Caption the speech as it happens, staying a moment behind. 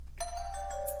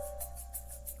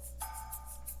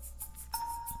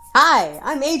Hi,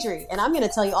 I'm Adri, and I'm going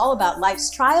to tell you all about life's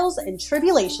trials and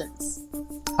tribulations.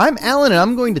 I'm Allan, and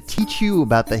I'm going to teach you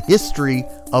about the history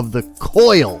of the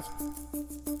coil.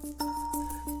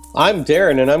 I'm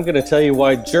Darren, and I'm going to tell you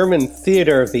why German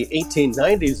theater of the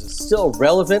 1890s is still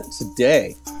relevant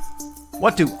today.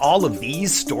 What do all of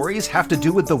these stories have to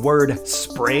do with the word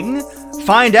spring?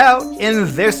 Find out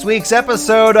in this week's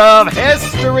episode of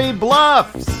History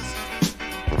Bluffs!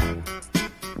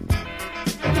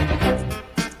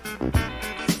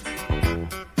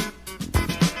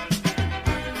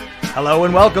 Hello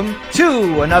and welcome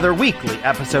to another weekly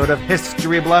episode of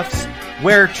History Bluffs,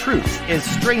 where truth is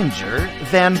stranger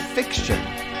than fiction.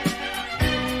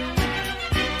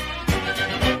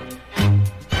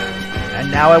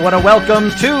 And now I want to welcome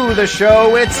to the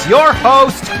show, it's your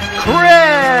host, Chris!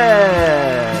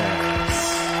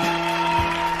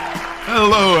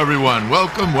 Hello, everyone.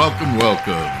 Welcome.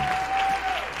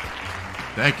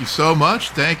 Thank you so much.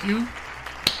 Thank you.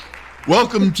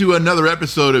 Welcome to another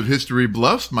episode of History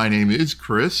Bluffs. My name is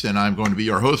Chris, and I'm going to be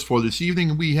your host for this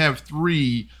evening. We have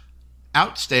three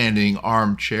outstanding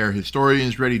armchair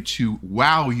historians ready to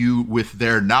wow you with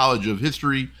their knowledge of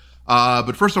history.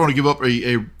 But first, I want to give up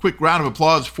a quick round of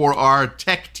applause for our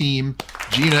tech team,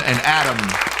 Gina and Adam.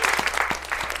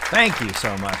 Thank you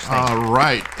so much. All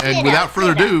right. And without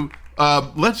further ado,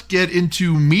 let's get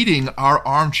into meeting our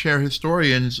armchair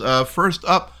historians. First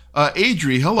up,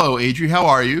 Adri. Hello, Adri. How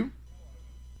are you?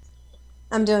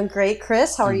 I'm doing great,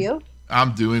 Chris. How are you?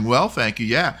 I'm doing well, thank you.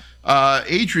 Yeah.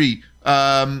 Adri,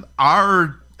 as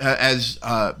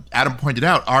Adam pointed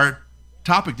out, our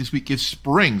topic this week is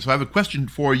spring. So I have a question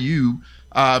for you.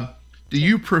 Do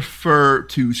you prefer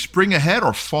to spring ahead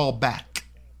or fall back?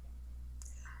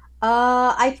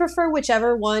 I prefer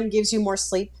whichever one gives you more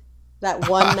sleep, that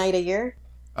one night a year.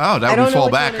 Oh, that would be fall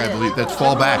back, I believe. Is. That's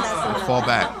fall back. That's fall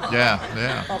back.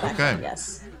 Yeah. Fall back. Okay.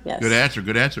 Yes.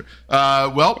 Good answer.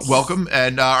 Well, welcome.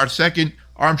 And our second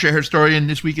armchair historian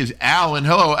this week is Allan.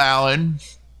 Hello, Allan.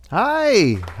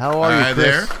 Hi. How are you,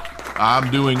 Chris? There. I'm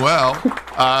doing well.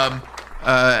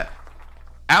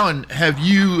 Allan, have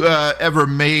you ever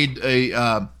made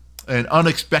an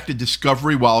unexpected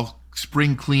discovery while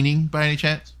spring cleaning by any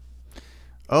chance?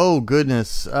 Oh,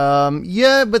 goodness.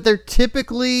 Yeah, but they're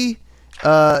typically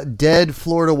dead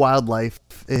Florida wildlife.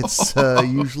 It's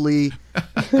usually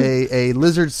a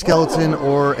lizard skeleton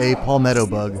or a palmetto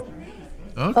bug.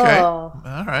 Okay. All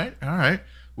right.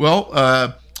 Well,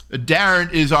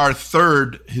 Darren is our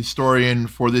third historian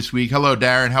for this week. Hello,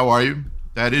 Darren. How are you?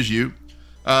 That is you.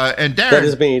 And Darren. That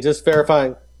is me, just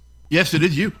verifying. Yes, it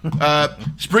is you.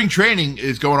 Spring training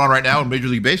is going on right now in Major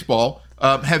League Baseball.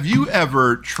 Have you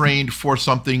ever trained for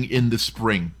something in the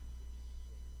spring?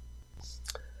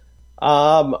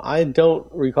 I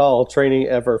don't recall training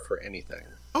ever for anything.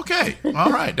 Okay,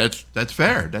 all right, that's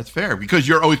fair. That's fair because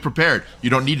you're always prepared. You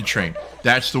don't need to train.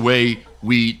 That's the way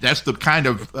that's the kind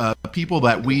of people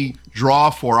that we draw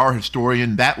for our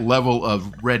historian. That level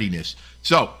of readiness.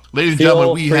 So, ladies and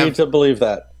gentlemen, we have to believe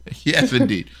that. Yes,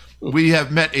 indeed. We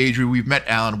have met Adri, we've met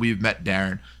Allan, we've met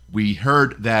Darren. We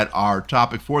heard that our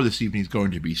topic for this evening is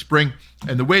going to be spring,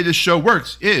 and the way this show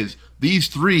works is these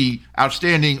three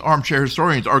outstanding armchair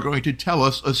historians are going to tell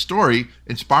us a story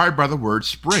inspired by the word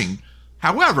spring.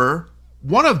 However,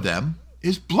 one of them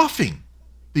is bluffing.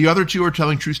 The other two are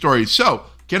telling true stories. So,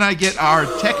 can I get our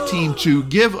tech team to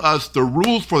give us the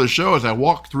rules for the show as I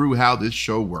walk through how this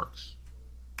show works?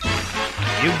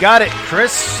 You got it,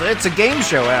 Chris. It's a game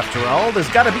show after all. There's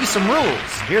got to be some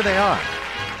rules. Here they are.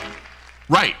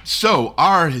 Right. So,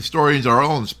 our historians are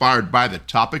all inspired by the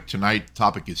topic. Tonight, the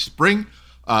topic is spring.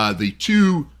 The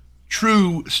two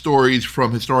true stories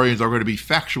from historians are going to be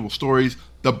factual stories.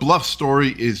 The bluff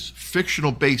story is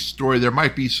fictional-based story. There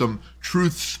might be some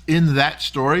truths in that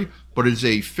story, but it is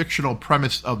a fictional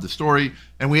premise of the story.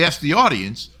 And we ask the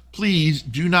audience, please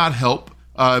do not help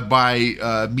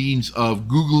by means of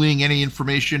Googling any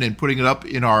information and putting it up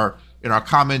in our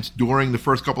comments during the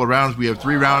first couple of rounds. We have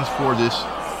 3 rounds for this.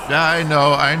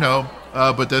 I know,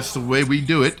 but that's the way we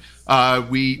do it.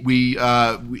 We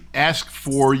ask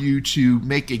for you to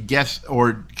make a guess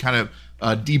or kind of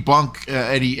debunk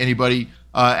anybody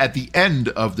at the end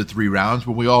of the 3 rounds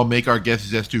when we all make our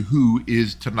guesses as to who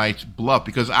is tonight's bluff,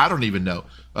 because I don't even know.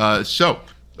 So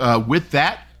with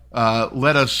that,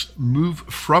 let us move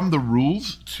from the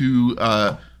rules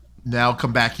to now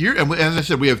come back here. And as I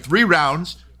said, we have 3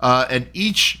 rounds, and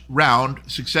each round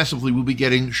successively will be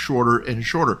getting shorter and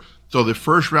shorter. So the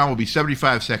first round will be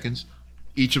 75 seconds.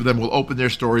 Each of them will open their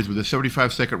stories with a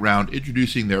 75-second round,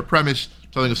 introducing their premise,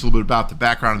 telling us a little bit about the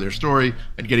background of their story,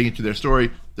 and getting into their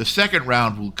story. The second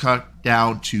round will cut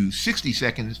down to 60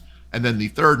 seconds, And then the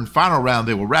third and final round,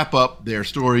 they will wrap up their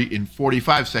story in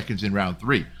 45 seconds in round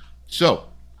 3. So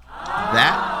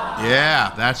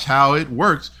that's how it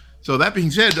works. So that being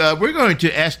said, we're going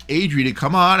to ask Adri to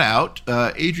come on out.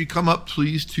 Adri, come up,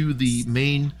 please, to the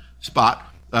main spot.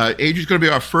 Adri's going to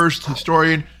be our first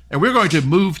historian, and we're going to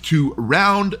move to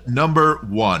round number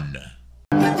 1.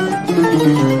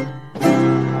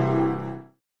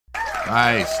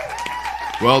 Nice.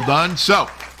 Well done. So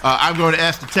I'm going to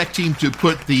ask the tech team to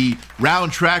put the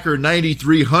round tracker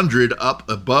 9300 up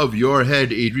above your head,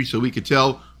 Adri, so we can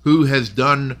tell who has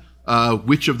done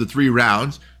which of the 3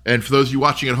 rounds. And for those of you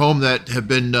watching at home that have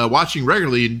been watching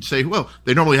regularly and say, well,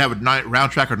 they normally have a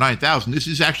round tracker 9000, this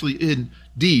is actually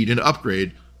indeed an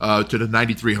upgrade to the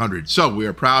 9300. So we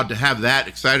are proud to have that,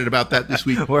 excited about that this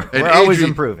week. We're always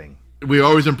improving. We're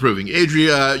always improving.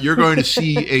 Adri, you're going to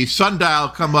see a sundial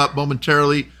come up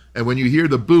momentarily, and when you hear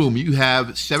the boom, you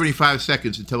have 75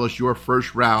 seconds to tell us your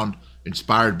first round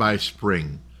inspired by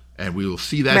spring. And we will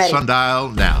see that sundial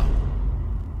now.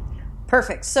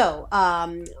 Perfect. So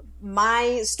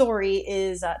my story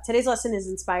is, today's lesson is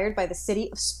inspired by the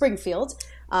city of Springfield.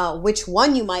 Which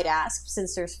one, you might ask,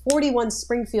 since there's 41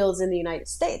 Springfields in the United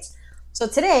States. So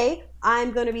today,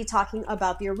 I'm going to be talking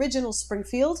about the original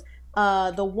Springfield,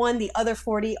 the one the other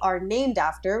 40 are named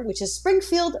after, which is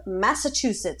Springfield,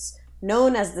 Massachusetts,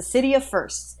 known as the City of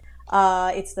Firsts.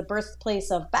 It's the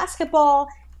birthplace of basketball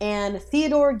and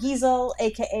Theodore Geisel,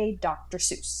 aka Dr.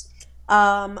 Seuss.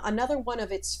 Another one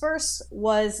of its firsts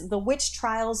was the witch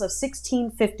trials of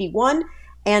 1651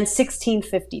 and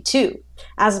 1652,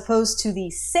 as opposed to the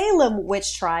Salem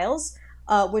witch trials,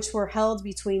 which were held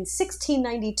between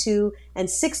 1692 and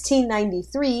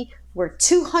 1693, where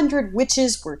 200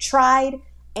 witches were tried,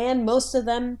 and most of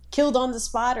them killed on the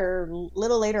spot or a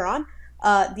little later on.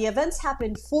 The events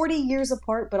happened 40 years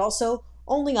apart, but also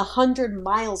only 100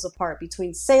 miles apart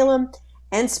between Salem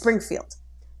and Springfield.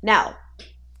 Now,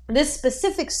 this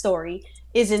specific story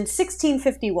is in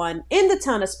 1651 in the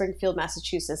town of Springfield,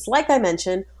 Massachusetts, like I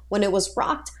mentioned, when it was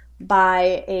rocked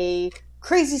by a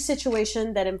crazy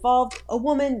situation that involved a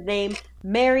woman named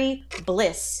Mary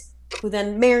Bliss, who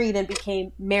then married and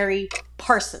became Mary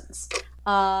Parsons.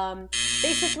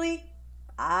 Basically,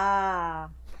 I'm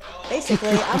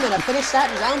going to finish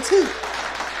that in round 2.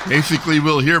 Basically,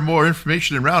 we'll hear more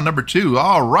information in round number 2.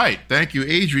 All right. Thank you,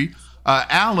 Adri.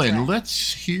 Allan,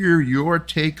 let's hear your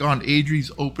take on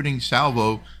Adri's opening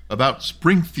salvo about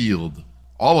Springfield,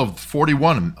 all of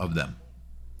 41 of them.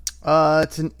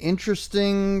 It's an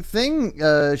interesting thing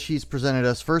she's presented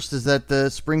us. First is that the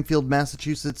Springfield,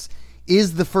 Massachusetts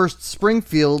is the first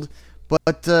Springfield,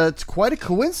 but it's quite a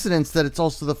coincidence that it's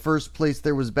also the first place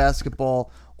there was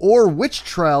basketball or witch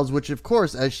trials, which, of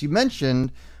course, as she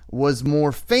mentioned, was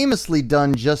more famously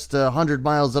done just 100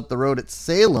 miles up the road at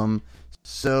Salem.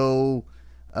 So,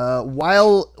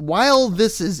 while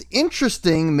this is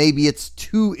interesting, maybe it's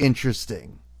too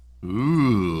interesting.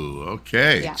 Ooh,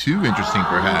 okay. Yeah. Too interesting,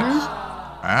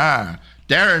 perhaps.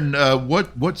 Darren,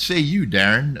 what say you,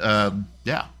 Darren?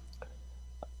 Yeah.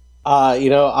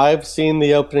 I've seen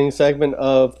the opening segment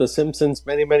of The Simpsons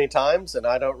many, many times, and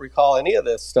I don't recall any of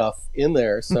this stuff in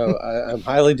there, so I'm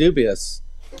highly dubious.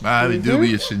 Highly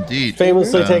dubious indeed.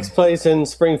 Famously takes place in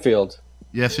Springfield.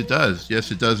 Yes, it does. Yes,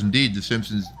 it does indeed. The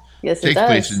Simpsons takes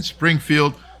place in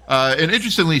Springfield. And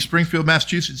interestingly, Springfield,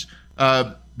 Massachusetts,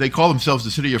 they call themselves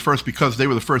the City of Firsts because they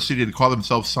were the first city to call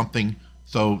themselves something.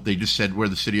 So they just said we're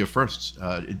the City of Firsts.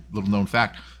 Little known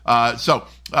fact. All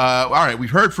right,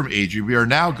 we've heard from Adri. We are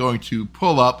now going to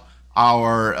pull up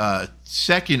our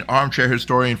second armchair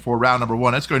historian for round number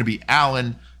 1. That's going to be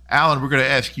Allan. Allan, we're going to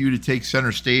ask you to take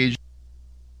center stage.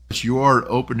 It's your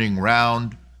opening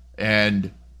round,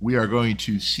 and we are going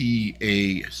to see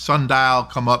a sundial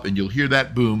come up, and you'll hear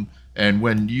that boom. And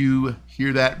when you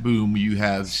hear that boom, you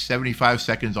have 75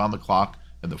 seconds on the clock,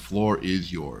 and the floor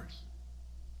is yours.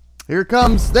 Here it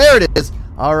comes. There it is.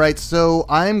 All right, so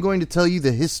I'm going to tell you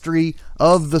the history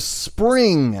of the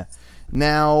spring.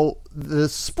 Now, the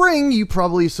spring you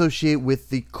probably associate with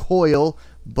the coil,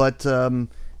 but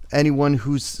anyone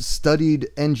who's studied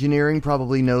engineering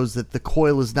probably knows that the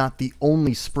coil is not the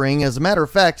only spring. As a matter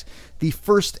of fact, the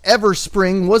first ever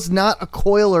spring was not a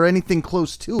coil or anything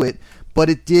close to it, but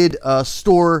it did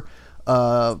store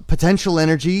potential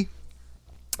energy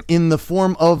in the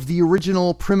form of the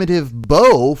original primitive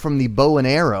bow from the bow and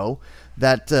arrow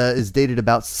that is dated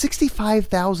about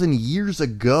 65,000 years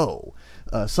ago.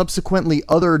 Subsequently,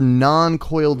 other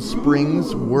non-coiled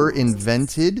springs were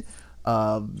invented.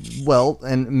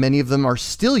 And many of them are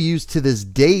still used to this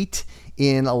date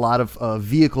in a lot of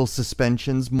vehicle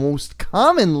suspensions, most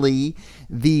commonly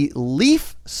the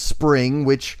leaf spring,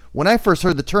 which when I first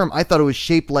heard the term, I thought it was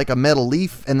shaped like a metal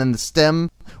leaf and then the stem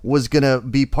was going to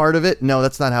be part of it. No,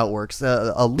 that's not how it works.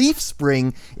 A leaf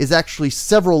spring is actually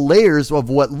several layers of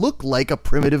what look like a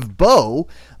primitive bow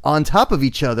on top of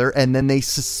each other, and then they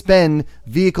suspend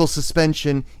vehicle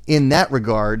suspension in that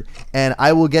regard. And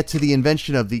I will get to the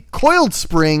invention of the coiled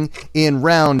spring in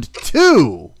round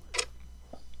 2.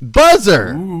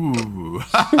 Buzzer. Ooh.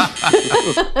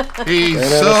 He's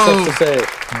so...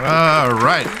 All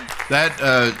right.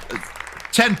 That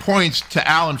 10 points to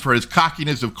Allan for his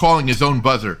cockiness of calling his own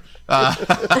buzzer.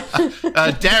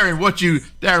 Darren, what you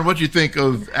think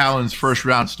of Allan's first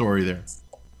round story there?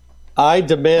 I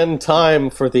demand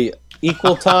time for the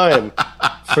equal time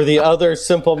for the other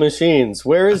simple machines.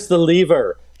 Where is the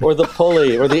lever or the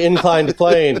pulley or the inclined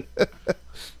plane?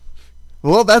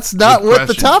 Well, that's not what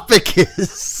the topic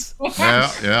is.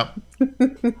 Yeah.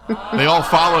 They all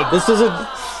followed. This is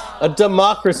a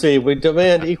democracy. We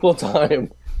demand equal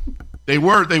time. They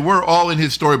were all in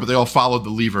his story, but they all followed the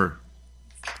lever.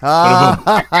 Wow.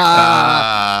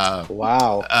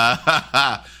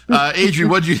 Adri,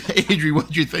 what'd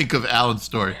you think of Allan's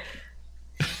story?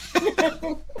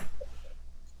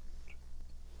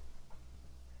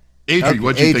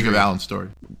 What'd you think of Allan's story?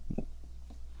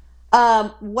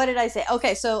 What did I say?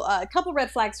 Okay, so a couple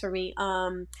red flags for me.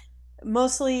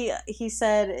 Mostly, he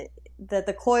said that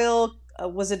the coil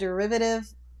was a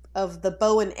derivative of the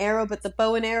bow and arrow, but the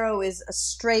bow and arrow is a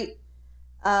straight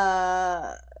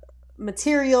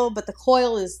material, but the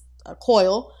coil is a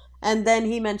coil. And then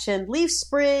he mentioned leaf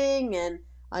spring and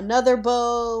another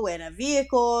bow and a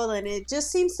vehicle, and it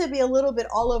just seems to be a little bit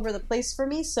all over the place for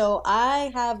me. So I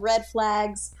have red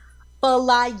flags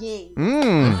flying.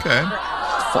 Okay.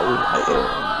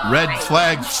 Red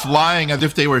flags flying as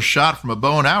if they were shot from a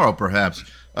bow and arrow, perhaps.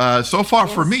 So far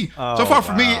for me, I'm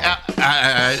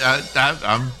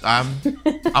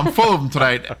full of them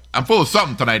tonight. I'm full of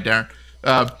something tonight, Darren.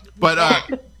 But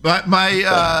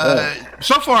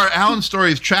so far, Allan's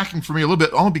story is tracking for me a little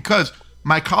bit, only because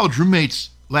my college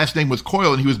roommate's last name was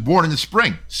Coil, and he was born in the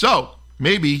spring. So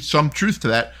maybe some truth to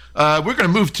that. We're going to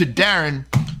move to Darren.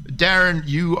 Darren,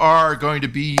 you are going to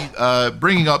be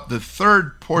bringing up the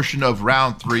third portion of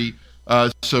round 3.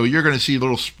 So you're going to see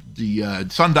the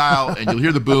sundial, and you'll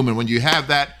hear the boom. And when you have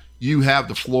that, you have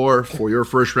the floor for your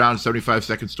first round,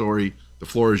 75-second story. The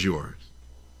floor is yours.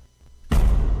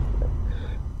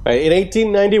 In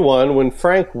 1891, when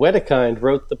Frank Wedekind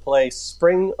wrote the play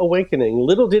Spring Awakening,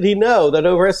 little did he know that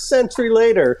over a century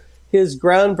later, his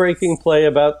groundbreaking play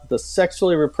about the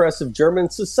sexually repressive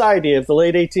German society of the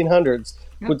late 1800s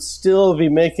would still be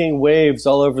making waves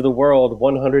all over the world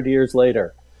 100 years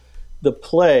later. The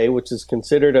play, which is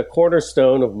considered a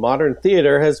cornerstone of modern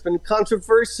theater, has been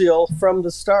controversial from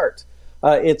the start.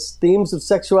 Its themes of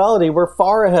sexuality were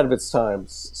far ahead of its time,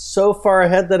 so far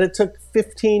ahead that it took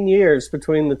 15 years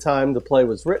between the time the play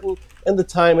was written and the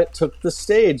time it took the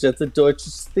stage at the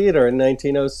Deutsches Theater in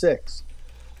 1906.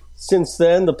 Since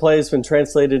then, the play has been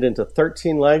translated into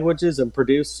 13 languages and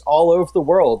produced all over the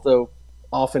world, though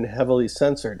often heavily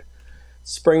censored.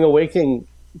 Spring Awakening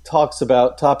talks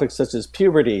about topics such as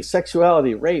puberty,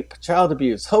 sexuality, rape, child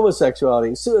abuse,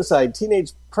 homosexuality, suicide,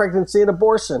 teenage pregnancy, and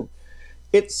abortion.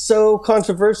 It's so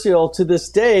controversial to this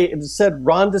day, it said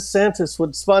Ron DeSantis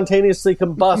would spontaneously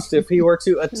combust if he were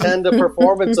to attend a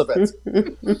performance of it.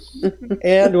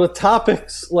 And with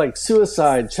topics like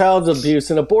suicide, child abuse,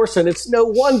 and abortion, it's no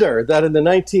wonder that in the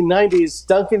 1990s,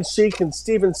 Duncan Sheik and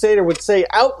Steven Sater would say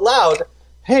out loud,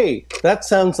 "Hey, that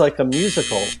sounds like a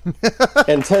musical."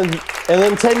 and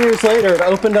then 10 years later, it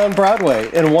opened on Broadway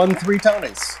and won 3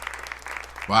 Tonys.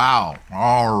 Wow.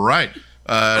 All right.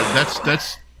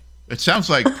 It sounds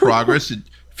like progress.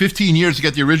 15 years to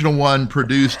get the original one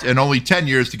produced and only 10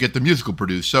 years to get the musical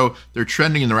produced. So they're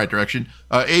trending in the right direction.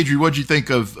 Adri, what'd you think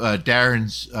of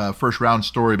Darren's first round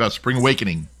story about Spring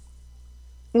Awakening?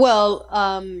 Well,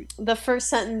 the first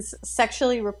sentence,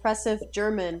 sexually repressive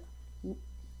German.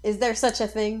 Is there such a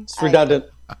thing? It's redundant.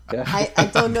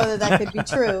 I don't know that could be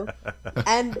true.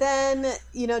 And then,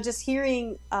 just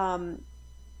hearing, and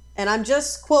I'm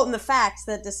just quoting the facts,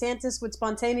 that DeSantis would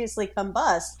spontaneously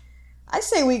combust. I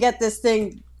say we get this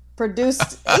thing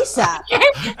produced ASAP.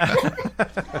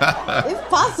 If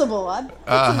possible. I'd put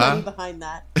some money behind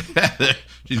that.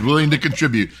 She's willing to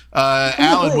contribute.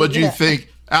 Allan, what'd you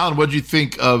think? Allan, what'd you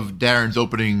think of Darren's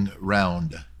opening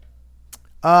round?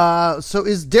 So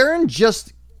is Darren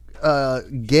just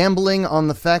gambling on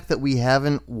the fact that we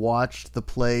haven't watched the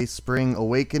play Spring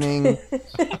Awakening?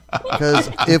 Because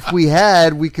if we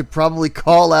had, we could probably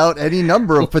call out any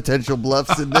number of potential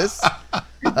bluffs in this.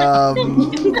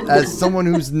 As someone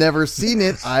who's never seen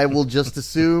it, I will just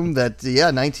assume that,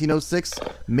 1906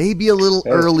 may be a little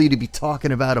early to be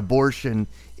talking about abortion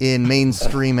in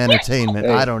mainstream entertainment.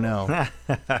 I don't know.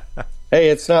 Hey,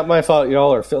 it's not my fault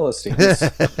y'all are Philistines.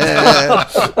 I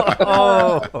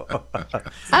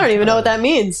don't even know what that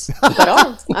means,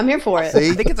 but I'm here for it. See?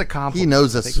 I think it's a compliment. He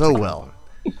knows us so well.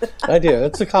 I do.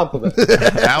 It's a compliment.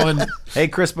 Alan, Hey,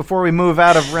 Chris, before we move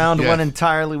out of round one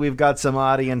entirely, we've got some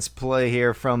audience play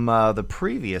here from the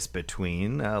previous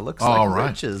Between. Looks All like right.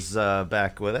 Rich is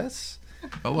back with us.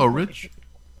 hello, Rich.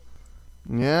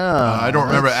 Yeah. I don't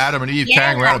remember Adam and Eve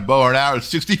carrying around a bow and arrow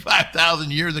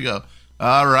 65,000 years ago.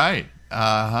 All right.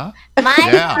 My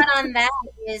thought on that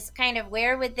is kind of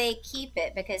where would they keep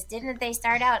it? Because didn't they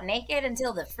start out naked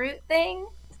until the fruit thing?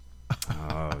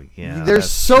 Oh, yeah. There's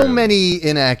that's so true. many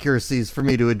inaccuracies for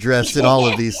me to address in all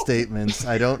of these statements.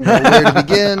 I don't know where to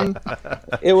begin.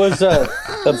 It was a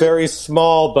very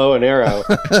small bow and arrow.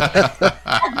 And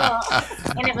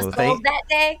it was Well, cold that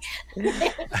day?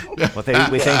 Well,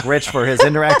 we thank Rich for his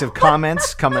interactive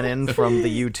comments coming in from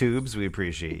the YouTubes. We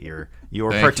appreciate your Thank you,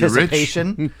 Rich.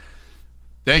 participation.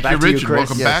 Thank Back you, to you, Rich, and Chris.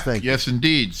 welcome Yes, back. thank you. Yes,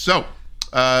 indeed. So,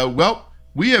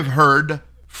 we have heard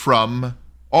from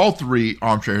all three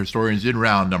armchair historians in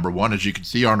round number one. As you can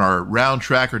see on our round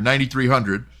tracker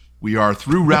 9300, we are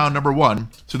through round number one.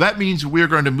 So that means we're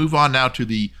going to move on now to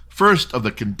the first of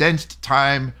the condensed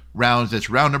time rounds. That's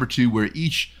round number two, where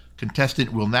each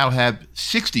contestant will now have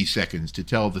 60 seconds to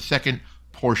tell the second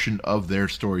portion of their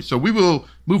story. So we will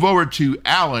move over to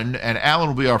Allan, and Allan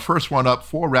will be our first one up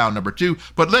for round number two.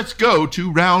 But let's go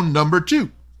to round number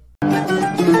two.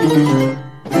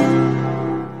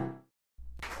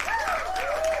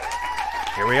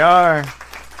 Here we are.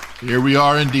 Here we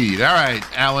are indeed. All right,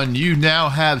 Allan, you now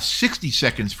have 60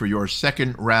 seconds for your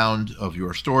second round of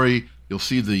your story. You'll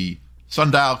see the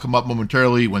sundial come up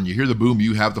momentarily. When you hear the boom,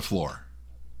 you have the floor.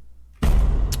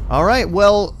 All right.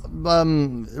 Well,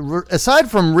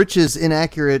 aside from Rich's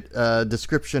inaccurate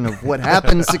description of what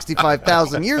happened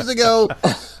 65,000 years ago,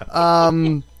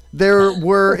 there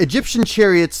were Egyptian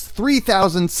chariots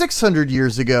 3,600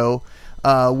 years ago,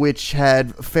 which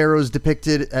had pharaohs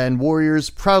depicted and warriors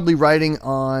proudly riding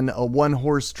on a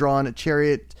one-horse-drawn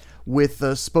chariot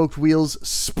with spoked wheels,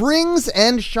 springs,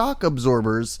 and shock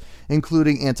absorbers,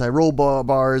 including anti-roll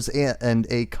bars and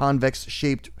a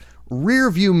convex-shaped rear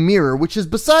view mirror, which is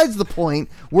besides the point.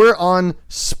 We're on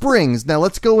springs. Now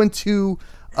let's go into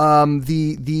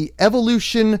the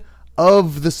evolution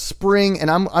of the spring, and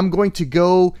I'm going to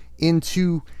go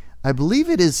into, I believe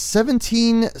it is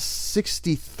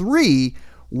 1763,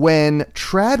 when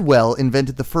Tradwell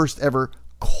invented the first ever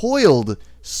coiled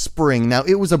spring. Now,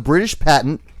 it was a British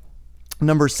patent,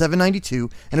 number 792,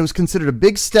 and it was considered a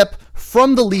big step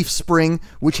from the leaf spring,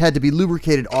 which had to be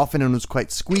lubricated often and was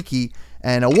quite squeaky.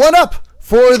 And a one-up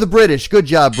for the British. Good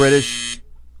job, British.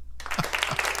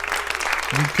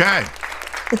 Okay.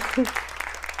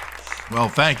 Well,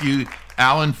 thank you,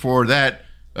 Allan, for that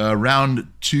round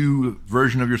two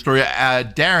version of your story.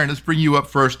 Darren, let's bring you up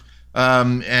first.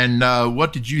 And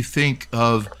what did you think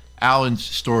of Allan's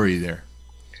story there?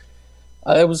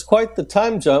 It was quite the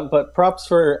time jump, but props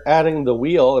for adding the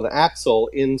wheel and axle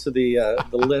into the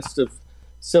list of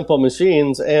simple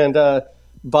machines. And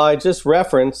by just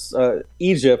reference,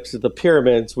 Egypt, the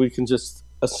pyramids, we can just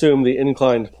assume the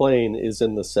inclined plane is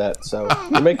in the set. So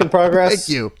you're making progress. Thank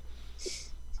you.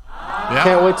 Yeah.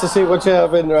 Can't wait to see what you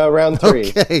have in round three.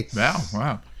 Okay.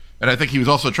 Wow. And I think he was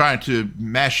also trying to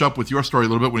mash up with your story a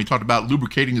little bit when he talked about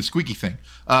lubricating the squeaky thing.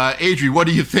 Adri, what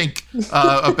do you think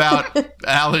about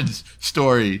Allan's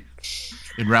story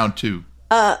in round two?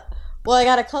 Well, I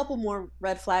got a couple more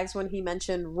red flags when he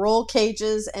mentioned roll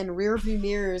cages and rear view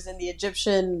mirrors in the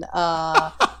Egyptian,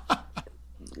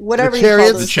 whatever you call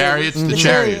those The chariots. things. The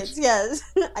chariots. Yes.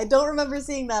 I don't remember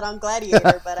seeing that on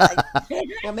Gladiator, but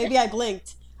maybe I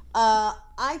blinked.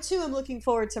 I too am looking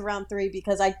forward to round three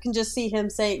because I can just see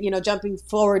him saying, jumping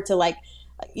forward to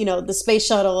the space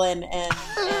shuttle and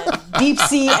deep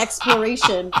sea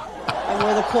exploration and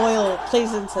where the coil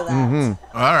plays into that.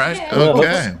 Mm-hmm. All right. Yeah.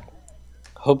 Okay.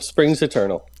 Hope springs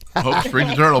eternal. Hope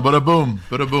springs eternal. Bada boom.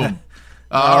 Bada boom.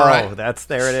 All right.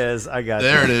 There it is. I got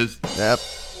There you. it is. Yep.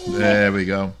 There we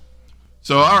go.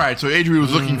 So, all right. So, Adri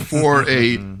was looking for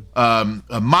a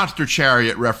monster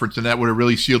chariot reference, and that would have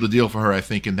really sealed the deal for her, I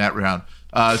think, in that round.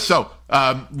 So,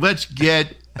 let's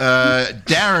get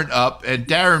Darren up. And,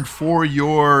 Darren, for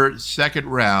your second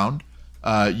round,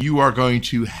 You are going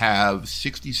to have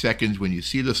 60 seconds. When you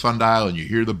see the sundial and you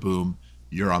hear the boom,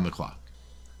 you're on the clock.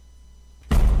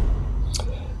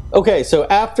 Okay, so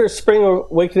after Spring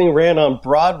Awakening ran on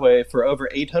Broadway for over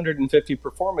 850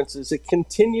 performances, it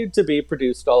continued to be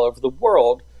produced all over the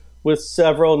world with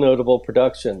several notable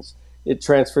productions. It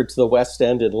transferred to the West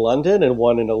End in London and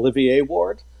won an Olivier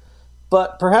Award.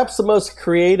 But perhaps the most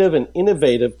creative and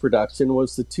innovative production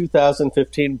was the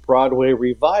 2015 Broadway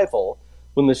revival,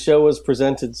 when the show was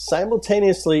presented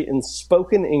simultaneously in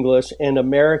spoken English and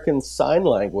American Sign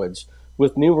Language,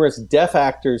 with numerous deaf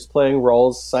actors playing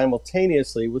roles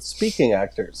simultaneously with speaking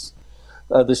actors.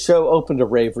 The show opened to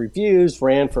rave reviews,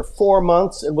 ran for 4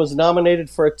 months, and was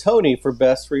nominated for a Tony for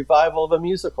Best Revival of a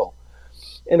Musical.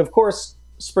 And of course,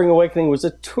 Spring Awakening was a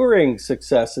touring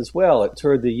success as well. It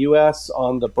toured the U.S.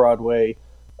 on the Broadway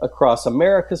Across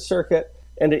America circuit,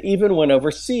 and it even went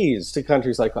overseas to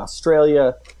countries like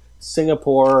Australia,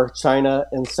 Singapore, China,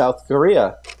 and South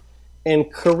Korea.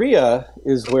 And Korea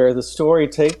is where the story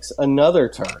takes another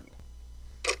turn.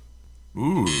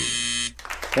 Ooh.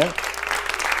 Yeah.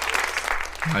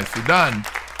 Nicely done.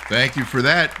 Thank you for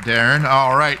that, Darren.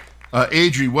 All right.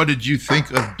 Adri, what did you think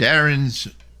of Darren's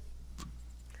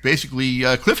basically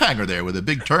cliffhanger there with a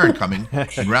big turn coming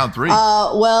in round 3?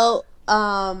 I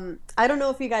don't know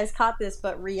if you guys caught this,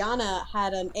 but Rihanna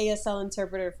had an ASL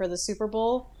interpreter for the Super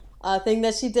Bowl thing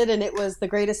that she did, and it was the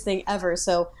greatest thing ever.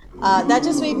 So that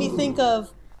just made me think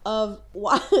of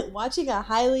watching a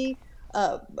highly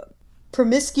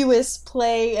promiscuous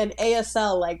play an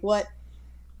ASL. Like, what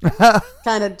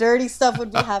kind of dirty stuff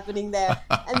would be happening there?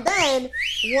 And then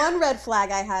one red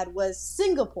flag I had was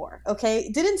Singapore.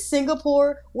 Okay,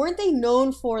 weren't they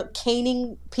known for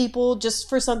caning people just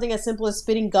for something as simple as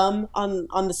spitting gum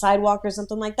on the sidewalk or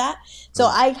something like that? So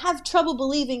I have trouble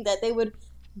believing that they would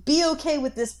be okay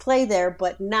with this play there,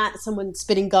 but not someone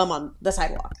spitting gum on the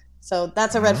sidewalk. So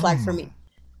that's a red flag for me.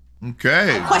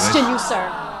 Okay. I question you, sir.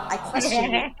 I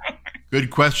question you.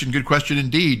 Good question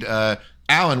indeed.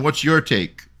 Allan, what's your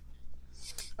take?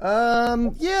 I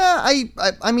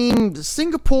mean,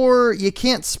 Singapore, you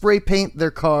can't spray paint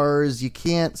their cars, you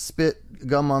can't spit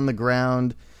gum on the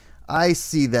ground. I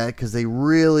see that because they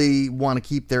really want to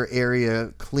keep their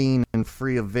area clean and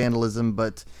free of vandalism,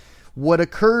 but what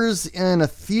occurs in a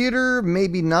theater,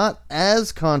 maybe not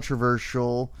as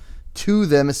controversial to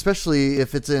them, especially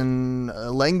if it's in a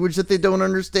language that they don't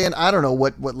understand. I don't know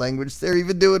what language they're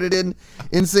even doing it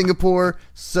in Singapore.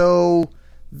 So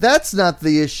that's not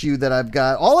the issue that I've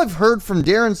got. All I've heard from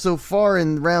Darren so far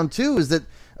in round 2 is that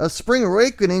A Spring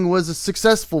Awakening was a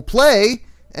successful play,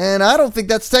 and I don't think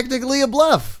that's technically a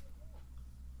bluff.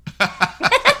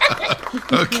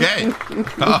 Okay.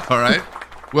 All right.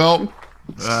 Well,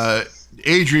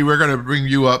 Adri, we're going to bring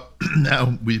you up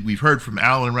now. We've heard from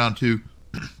Allan in round 2.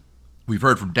 We've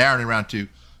heard from Darren in round 2.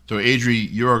 So, Adri,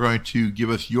 you are going to give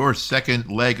us your second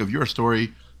leg of your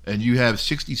story, and you have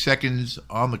 60 seconds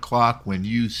on the clock. When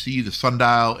you see the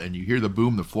sundial and you hear the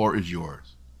boom, the floor is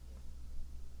yours.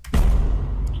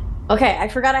 Okay, I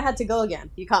forgot I had to go again.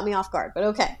 You caught me off guard, but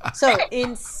okay. So in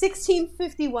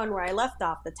 1651, where I left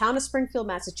off, the town of Springfield,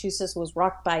 Massachusetts was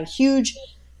rocked by a huge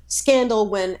scandal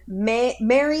when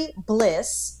Mary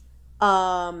Bliss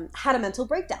had a mental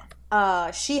breakdown.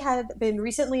 She had been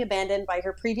recently abandoned by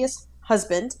her previous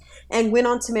husband and went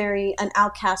on to marry an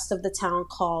outcast of the town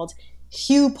called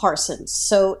Hugh Parsons.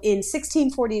 So in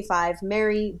 1645,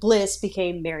 Mary Bliss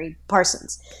became Mary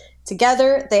Parsons.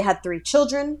 Together, they had 3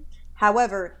 children.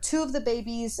 However, 2 of the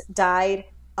babies died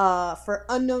for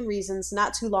unknown reasons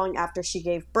not too long after she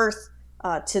gave birth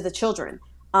to the children.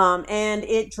 And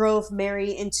it drove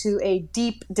Mary into a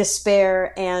deep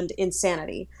despair and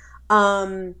insanity.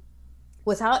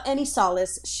 Without any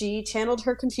solace, she channeled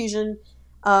her confusion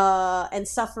and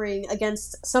suffering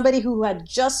against somebody who had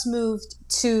just moved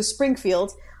to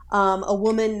Springfield, a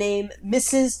woman named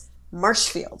Mrs.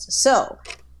 Marshfield. So,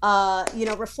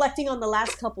 reflecting on the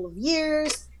last couple of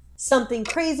years, something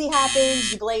crazy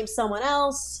happens, you blame someone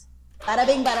else, bada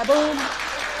bing, bada boom,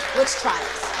 witch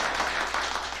trials.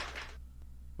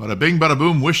 Bada bing, bada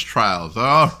boom, wish trials.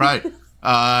 All right.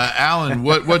 Allan,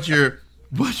 what's your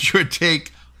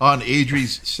take on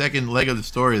Adri's second leg of the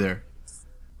story there?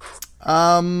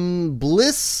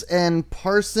 Bliss and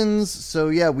Parsons. So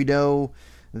yeah, we know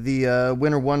the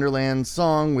Winter Wonderland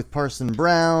song with Parson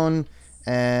Brown,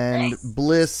 and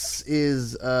bliss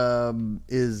is a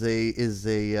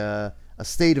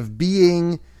state of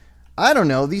being. I don't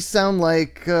know. These sound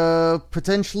like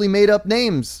potentially made up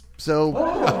names. So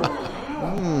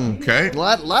okay, a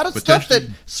lot of stuff that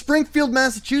Springfield,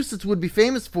 Massachusetts would be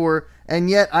famous for, and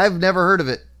yet I've never heard of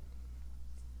it.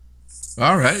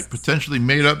 All right, potentially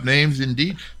made up names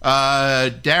indeed.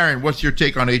 Darren, what's your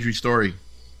take on Adri's story?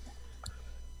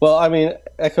 Well, I mean,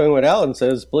 echoing what Alan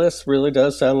says, Bliss really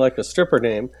does sound like a stripper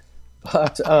name,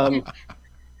 but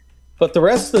the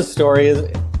rest of the story is.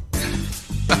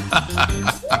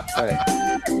 Right.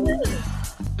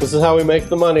 This is how we make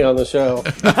the money on the show.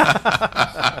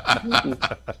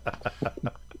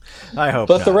 I hope.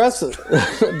 But not.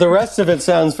 the rest of it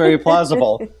sounds very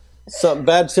plausible. Some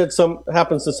bad shit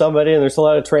happens to somebody, and there's a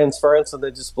lot of transference, and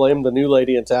they just blame the new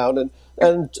lady in town,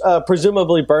 and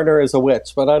presumably burn her as a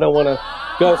witch. But I don't want to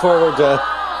go forward to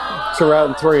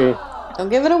round 3. Don't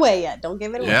give it away yet. Don't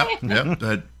give it away.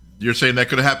 Yep. You're saying that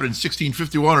could have happened in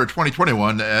 1651 or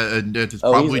 2021, and it's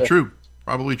probably true.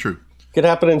 Probably true. Could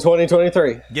happen in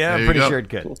 2023. Yeah, I'm pretty sure it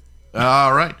could.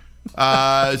 All right.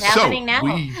 It's happening now.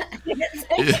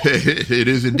 It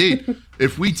is indeed.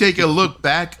 If we take a look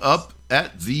back up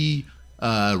at the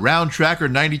round tracker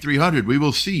 9300, we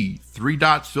will see 3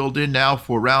 dots filled in now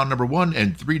for round number 1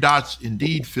 and 3 dots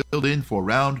indeed filled in for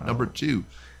round number 2,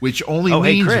 which only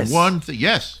means Chris. one thing.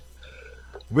 Yes.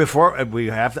 Before we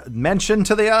have to mention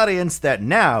to the audience that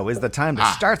now is the time to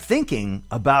start thinking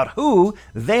about who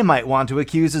they might want to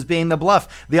accuse as being the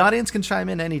bluff. The audience can chime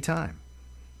in anytime.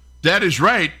 That is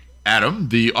right, Adam.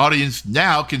 The audience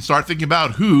now can start thinking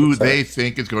about who they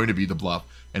think is going to be the bluff,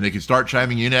 and they can start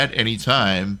chiming in at any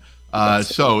time.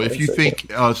 So if you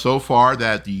think so far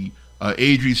that the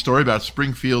Adri story about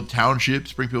Springfield Township,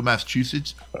 Springfield,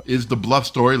 Massachusetts, is the bluff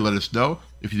story, let us know.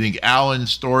 If you think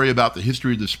Allan's story about the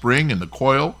history of the spring and the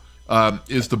coil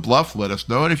is the bluff, let us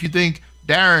know. And if you think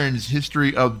Darren's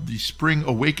history of the Spring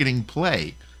Awakening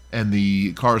play and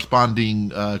the corresponding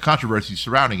controversy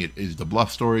surrounding it is the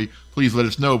bluff story, please let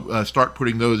us know. Start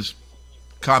putting those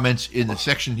comments in the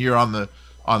section here on the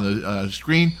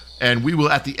screen, and we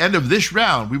will, at the end of this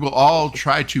round, we will all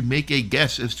try to make a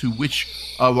guess as to which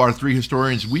of our 3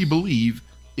 historians we believe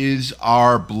is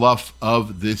our bluff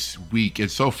of this week. And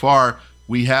so far,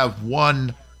 we have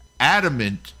one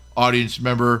adamant audience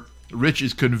member. Rich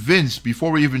is convinced,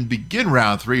 before we even begin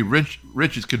round 3, Rich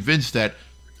is convinced that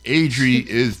Adri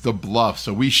is the bluff.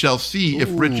 So we shall see if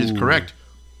Rich is correct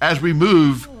as we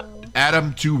move,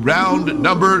 Adam, to round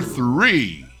number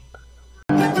 3.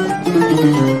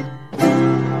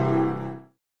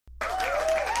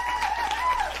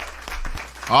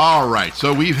 All right,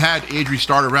 so we've had Adri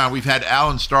start a round. We've had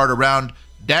Allan start a round.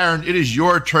 Darren, it is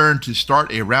your turn to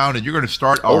start a round, and you're going to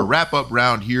start our wrap-up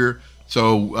round here.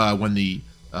 So when the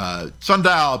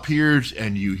sundial appears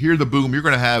and you hear the boom, you're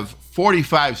going to have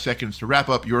 45 seconds to wrap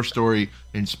up your story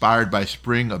inspired by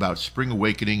Spring, about Spring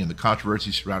Awakening and the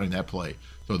controversy surrounding that play.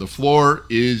 So the floor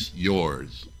is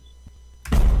yours.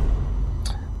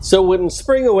 So when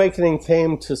Spring Awakening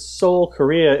came to Seoul,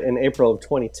 Korea in April of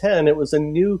 2010, it was a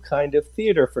new kind of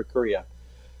theater for Korea.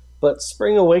 But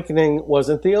Spring Awakening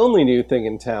wasn't the only new thing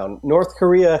in town. North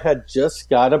Korea had just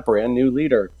got a brand new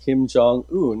leader, Kim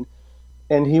Jong-un,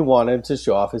 and he wanted to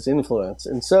show off his influence.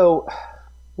 And so,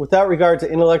 without regard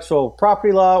to intellectual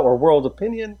property law or world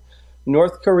opinion,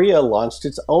 North Korea launched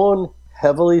its own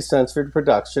heavily censored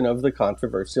production of the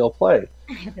controversial play.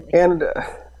 And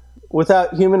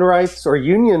without human rights or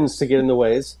unions to get in the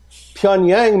ways,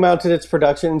 Pyongyang mounted its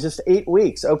production in just 8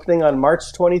 weeks, opening on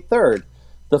March 23rd,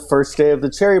 the first day of the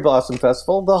Cherry Blossom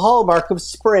Festival, the hallmark of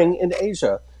spring in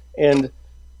Asia, and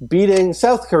beating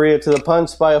South Korea to the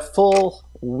punch by a full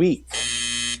week.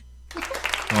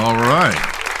 All right.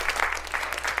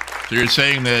 So you're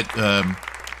saying that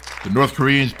the North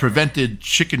Koreans prevented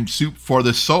chicken soup for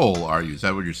the soul, are you? Is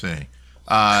that what you're saying?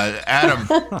 Adam.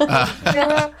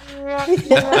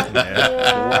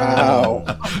 Wow.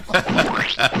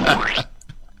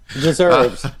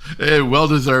 Deserved. Well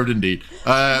deserved indeed.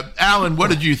 Allan, what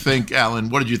did you think? Allan,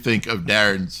 what did you think of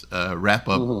Darren's wrap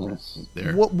up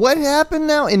there? What happened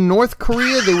now in North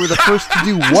Korea? They were the first to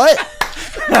do what?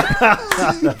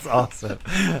 That's awesome.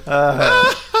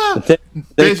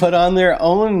 They put on their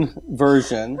own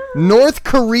version. North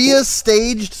Korea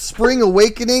staged Spring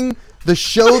Awakening, the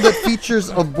show that features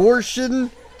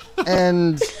abortion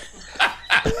and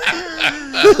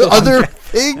other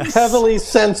things. Heavily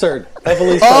censored.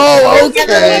 Oh,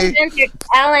 okay.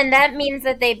 Allan, that means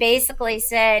that they basically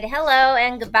said hello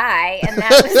and goodbye, and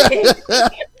that was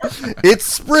it. It's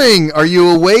spring. Are you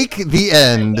awake? The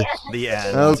end. The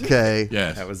end. Okay.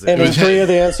 Yes. That was it. And in Korea,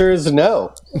 the answer is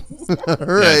no. All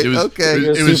right. Okay.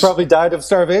 You probably died of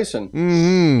starvation.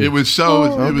 Mm-hmm. It was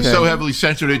so heavily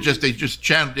censored. They just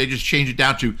changed it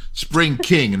down to Spring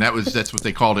King, and that's what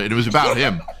they called it. And it was about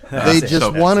him. They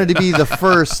just wanted to be the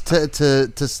first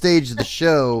to stage the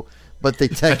show, but they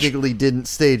technically didn't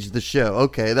stage the show.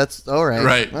 Okay, that's all right.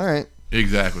 Right. All right.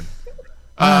 Exactly.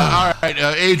 All right,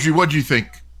 Adri, what do you think?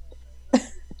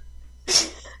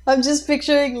 I'm just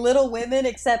picturing Little Women,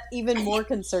 except even more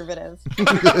conservative in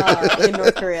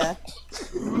North Korea.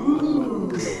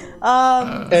 And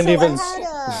so even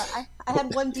I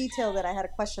had one detail that I had a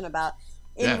question about.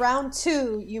 In Yeah. round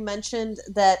 2, you mentioned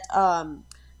that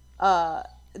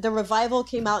the revival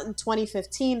came out in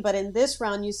 2015, but in this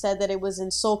round, you said that it was in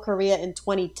Seoul, Korea in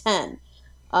 2010.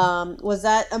 Was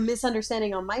that a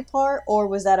misunderstanding on my part, or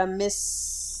was that a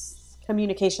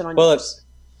miscommunication on yours?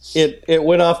 It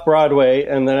went off Broadway,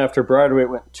 and then after Broadway, it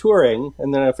went touring,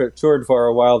 and then after it toured for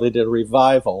a while, they did a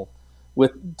revival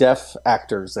with deaf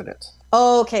actors in it.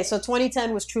 Oh, okay, so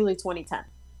 2010 was truly 2010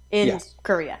 in Yes.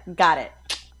 Korea. Got it.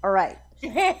 All right.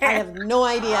 I have no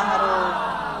idea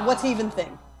what to even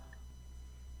think.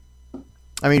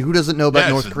 I mean, who doesn't know about Yes.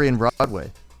 North Korean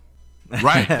Broadway?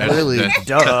 Right. Clearly,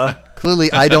 Duh.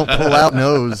 clearly, I don't pull out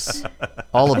knows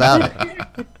all about it.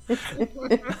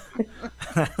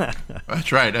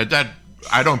 That's right. That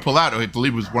I don't pull out. I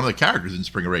believe was one of the characters in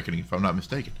Spring Awakening, if I'm not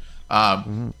mistaken. So I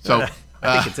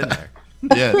think it's in there.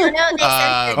 yeah. No, they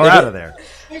said Or out of there.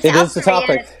 in It South is the Korea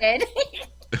topic. it did.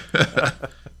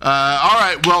 All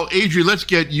right. Well, Adri, let's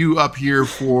get you up here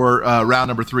for round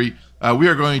number 3. We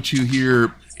are going to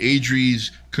hear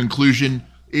Adri's conclusion.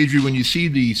 Adri, when you see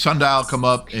the sundial come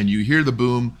up and you hear the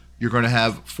boom, you're going to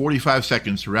have 45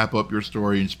 seconds to wrap up your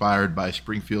story inspired by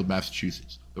Springfield,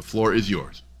 Massachusetts. The floor is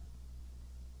yours.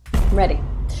 Ready.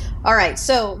 All right.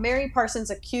 So Mary Parsons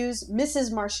accused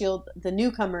Mrs. Marshfield, the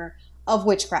newcomer, of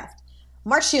witchcraft.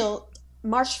 Marshfield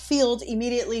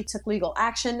immediately took legal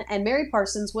action, and Mary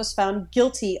Parsons was found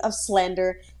guilty of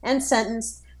slander and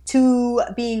sentenced to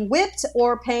being whipped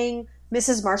or paying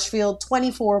Mrs. Marshfield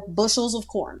 24 bushels of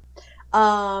corn.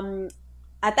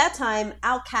 At that time,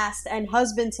 outcast and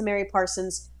husband to Mary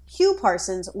Parsons, Hugh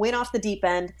Parsons, went off the deep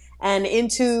end and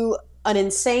into an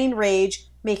insane rage,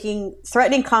 making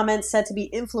threatening comments said to be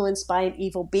influenced by an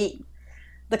evil being.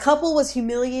 The couple was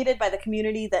humiliated by the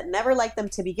community that never liked them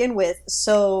to begin with,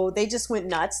 so they just went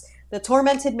nuts. The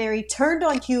tormented Mary turned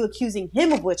on Hugh, accusing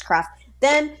him of witchcraft.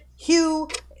 Then Hugh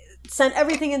sent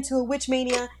everything into a witch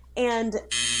mania, and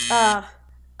Go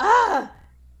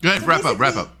ahead,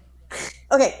 wrap up.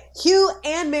 Okay, Hugh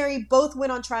and Mary both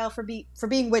went on trial for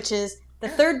being witches. The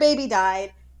third baby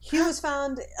died. Hugh was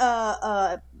found,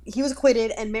 he was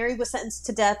acquitted, and Mary was sentenced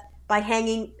to death by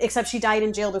hanging, except she died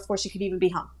in jail before she could even be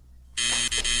hung.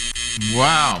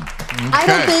 Wow.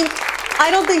 Okay. I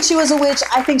don't think she was a witch.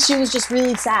 I think she was just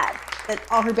really sad that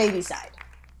all her babies died.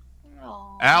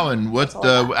 Allan,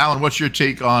 what's your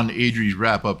take on Adri's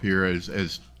wrap up here?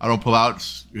 As I don't pull out,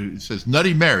 it says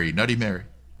Nutty Mary.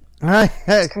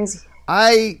 It's crazy.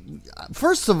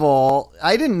 First of all,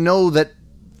 I didn't know that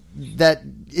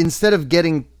instead of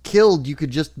getting killed, you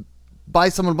could just buy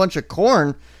someone a bunch of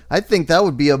corn. I think that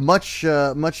would be a much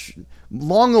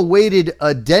long-awaited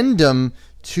addendum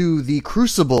to the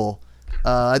Crucible.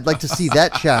 I'd like to see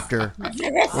that chapter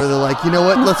where they're like, you know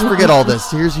what? Let's forget all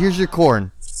this. Here's your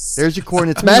corn. There's your corn.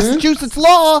 It's Massachusetts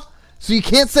law, so you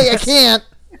can't say I can't.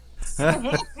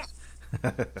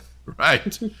 Right.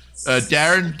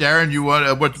 Darren, you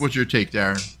want what's your take,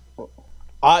 Darren?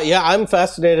 Yeah, I'm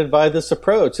fascinated by this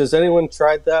approach. Has anyone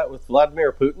tried that with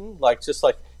Vladimir Putin? Just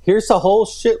here's a whole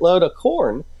shitload of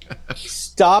corn.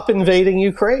 Stop invading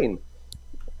Ukraine.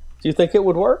 Do you think it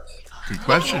would work? Good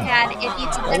question. Dad, if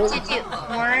you substitute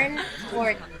corn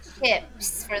for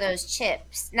chips for those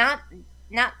chips, not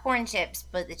corn chips,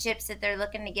 but the chips that they're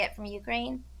looking to get from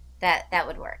Ukraine, that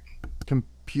would work.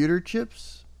 Computer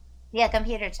chips? Yeah,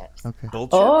 computer chips. Okay.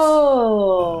 Gold chips?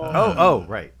 Oh. Oh,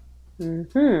 right.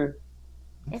 Mm-hmm.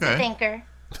 It's a thinker.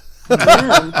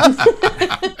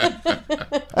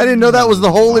 I didn't know that was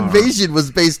the whole invasion was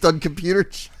based on computer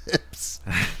chips.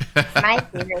 My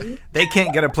theory. They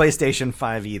can't get a PlayStation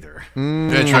 5 either.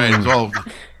 That's right.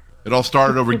 It all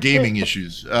started over gaming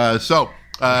issues. So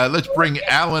let's bring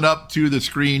Allan up to the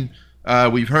screen.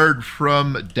 We've heard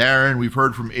from Darren. We've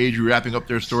heard from Adri wrapping up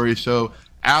their story. So,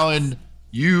 Allan,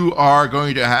 you are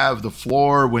going to have the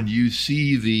floor when you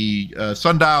see the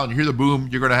sundial and you hear the boom.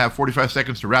 You're going to have 45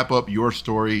 seconds to wrap up your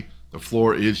story. The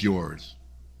floor is yours.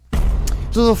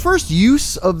 So the first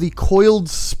use of the coiled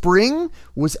spring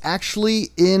was actually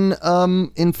in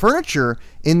furniture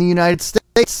in the United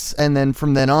States, and then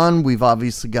from then on, we've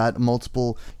obviously got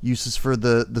multiple uses for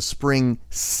the spring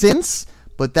since.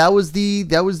 But that was the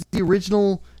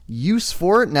original use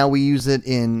for it. Now we use it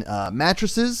in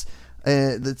mattresses.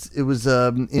 It was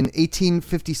in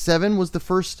 1857 was the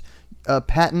first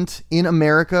patent in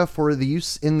America for the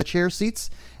use in the chair seats.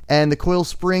 and the coil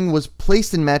spring was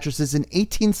placed in mattresses in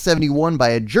 1871 by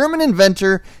a German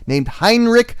inventor named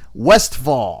Heinrich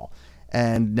Westphal.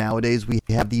 And nowadays we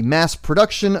have the mass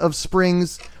production of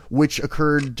springs, which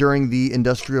occurred during the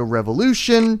Industrial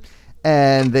Revolution,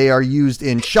 and they are used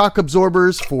in shock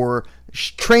absorbers for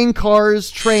train cars,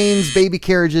 trains, baby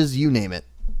carriages, you name it.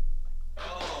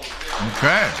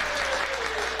 Okay.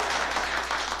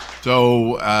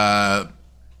 So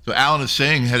Allan is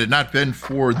saying, had it not been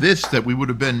for this, that we would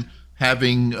have been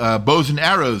having bows and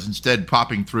arrows instead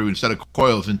popping through instead of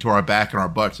coils into our back and our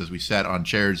butts as we sat on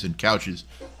chairs and couches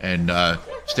and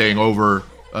staying over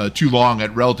too long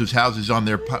at relatives' houses on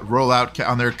their rollout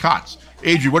on their cots.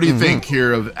 Adri, what do you think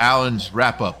here of Allan's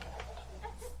wrap-up?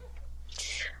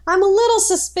 I'm a little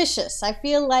suspicious. I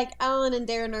feel like Allan and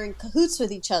Darren are in cahoots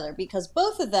with each other because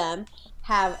both of them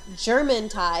have German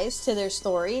ties to their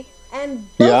story, and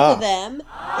both of them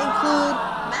include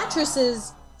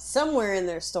mattresses somewhere in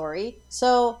their story.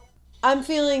 So I'm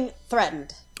feeling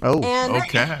threatened. Oh, and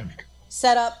okay.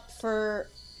 set up to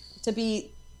be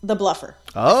the bluffer.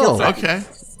 Oh, okay.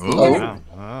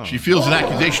 Ooh. She feels an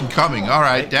accusation coming. All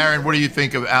right, Darren, what do you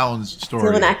think of Allan's story?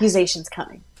 Feel an accusation's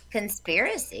coming.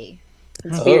 Conspiracy.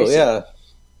 Oh, yeah.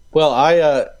 Well,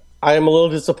 I am a little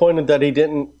disappointed that he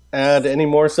didn't add any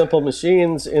more simple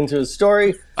machines into his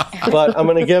story, but I'm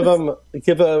going to give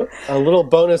a little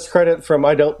bonus credit from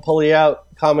I don't pull you out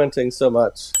commenting so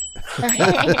much. Okay.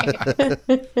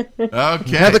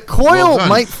 Now the coil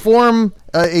might form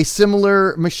a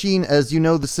similar machine as, you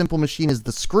know, the simple machine is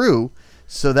the screw,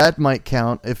 so that might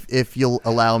count if you'll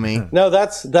allow me. No,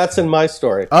 that's in my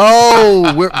story.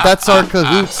 Oh, that's our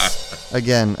cahoots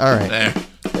again. All right. There.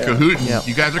 Cahooting. Yep.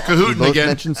 You guys are cahooting Both again.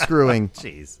 mentioned screwing.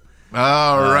 Jeez.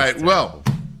 All right. Well,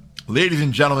 ladies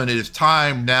and gentlemen, it is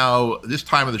time now, this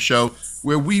time of the show,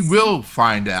 where we will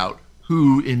find out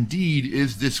who indeed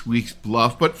is this week's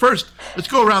bluff. But first, let's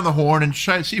go around the horn and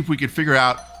try to see if we can figure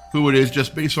out who it is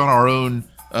just based on our own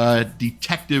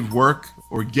detective work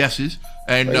or guesses.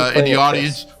 And in the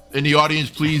audience,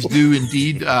 please do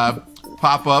indeed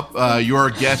pop up your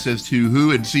guess as to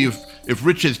who, and see if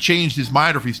Rich has changed his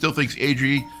mind or if he still thinks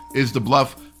Adri is the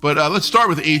bluff. But let's start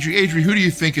with Adri. Adri, who do you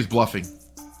think is bluffing?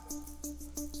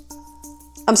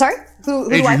 I'm sorry? Who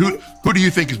do you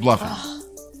think is bluffing?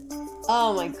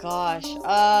 Oh my gosh.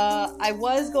 I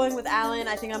was going with Allan.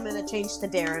 I think I'm going to change to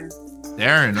Darren.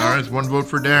 Darren. All right, it's one vote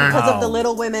for Darren. Because of the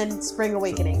Little Women Spring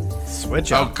Awakening.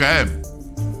 Switch up. Okay.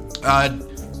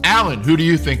 Allan, who do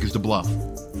you think is the bluff?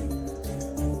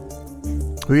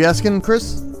 Who are you asking,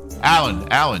 Chris? Allan.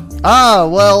 Ah,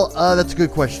 well, that's a good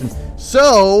question.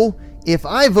 So, if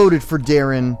I voted for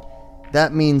Darren,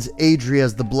 that means Adri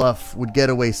as the bluff would get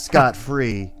away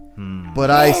scot-free. But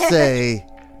I say,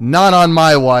 not on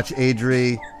my watch,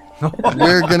 Adri.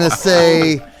 We're going to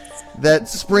say that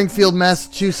Springfield,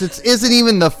 Massachusetts isn't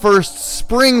even the first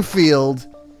Springfield,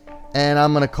 and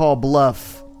I'm going to call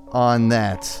bluff on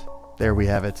that. There we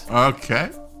have it. Okay.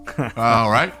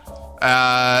 All right.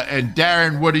 And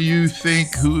Darren, what do you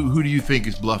think? Who do you think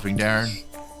is bluffing, Darren?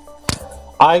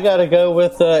 I got to go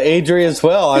with Adri as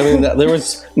well. I mean, there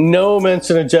was no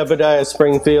mention of Jebediah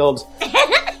Springfield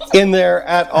in there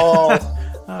at all.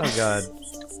 Oh, God.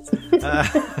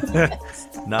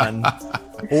 None.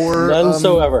 Or None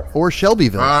soever. Or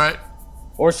Shelbyville. All right.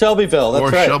 Or Shelbyville,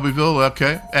 that's right. Or Shelbyville,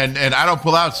 okay. And I don't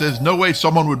pull out says, no way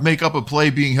someone would make up a play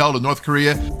being held in North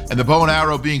Korea, and the bow and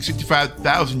arrow being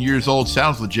 65,000 years old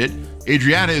sounds legit.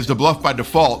 Adriana is the bluff by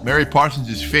default. Mary Parsons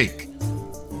is fake.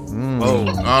 Whoa.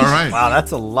 All right. Wow,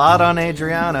 that's a lot on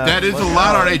Adriana. That is a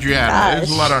lot on Adriana. That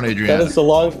is a lot on Adriana. That is the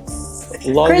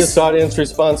longest audience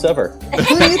response ever.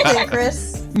 Who do you think,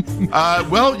 Chris?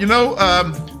 Well,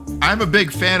 I'm a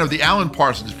big fan of the Alan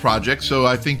Parsons Project, so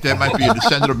I think that might be a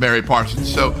descendant of Mary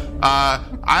Parsons. So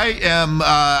I'm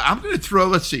going to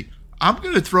throw, I'm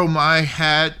going to throw my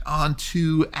hat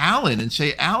onto Alan and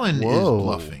say Alan is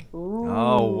bluffing.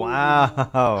 Oh, wow.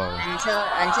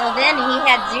 Until then, he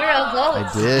had 0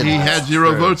 votes. I did. He had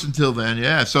 0 votes until then,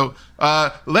 yeah. So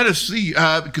let us see,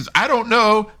 because I don't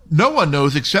know, no one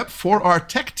knows except for our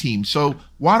tech team. So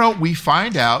why don't we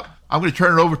find out? I'm going to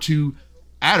turn it over to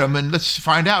Adam, and let's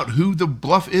find out who the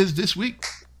bluff is this week.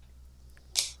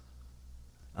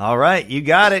 All right, you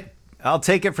got it. I'll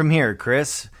take it from here,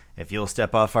 Chris. If you'll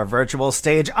step off our virtual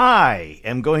stage, I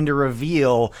am going to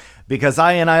reveal, because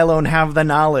I and I alone have the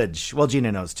knowledge. Well,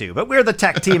 Gina knows too, but we're the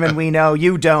tech team and we know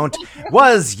you don't.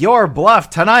 Was your bluff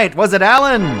tonight, was it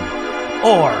Alan?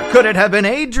 Or could it have been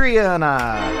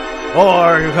Adriana?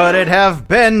 Or could it have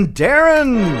been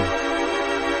Darren?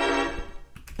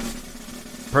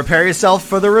 Prepare yourself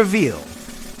for the reveal.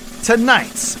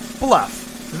 Tonight's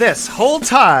bluff this whole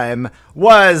time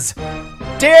was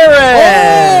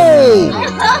Darren.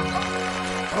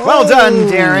 Well done,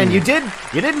 Darren. You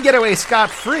didn't get away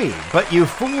scot-free, but you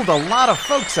fooled a lot of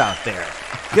folks out there.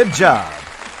 Good job.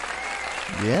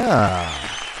 Yeah.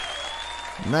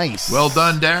 Nice. Well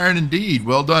done, Darren, indeed.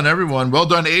 Well done, everyone. Well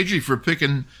done, Adri, for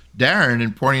picking Darren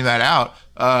and pointing that out.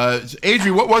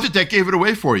 Adri, what was it that gave it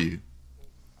away for you?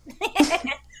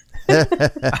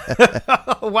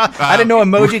 Wow. I didn't know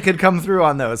emoji could come through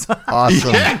on those.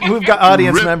 Awesome. Yeah. We've got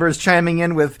audience members chiming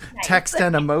in with text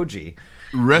and emoji.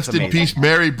 Rest in peace,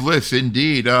 Mary Bliss,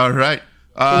 indeed. All right.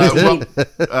 All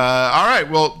right.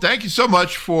 Well, thank you so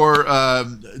much for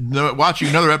watching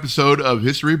another episode of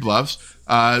History Bluffs.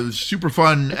 Super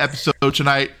fun episode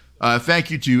tonight.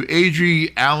 Thank you to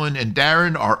Adri, Allan, and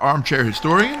Darren, our armchair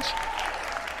historians.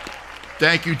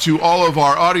 Thank you to all of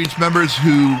our audience members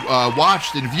who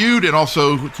watched and viewed, and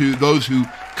also to those who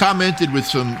commented with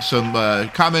some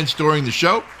comments during the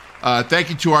show. Thank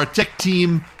you to our tech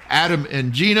team, Adam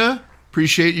and Gina.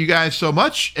 Appreciate you guys so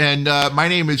much. And my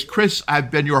name is Chris.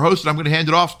 I've been your host, and I'm going to hand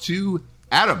it off to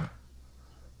Adam.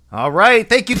 All right.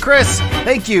 Thank you, Chris.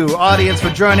 Thank you, audience, for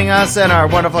joining us and our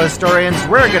wonderful historians.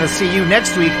 We're going to see you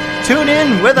next week. Tune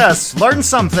in with us. Learn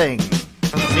something.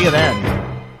 See you then.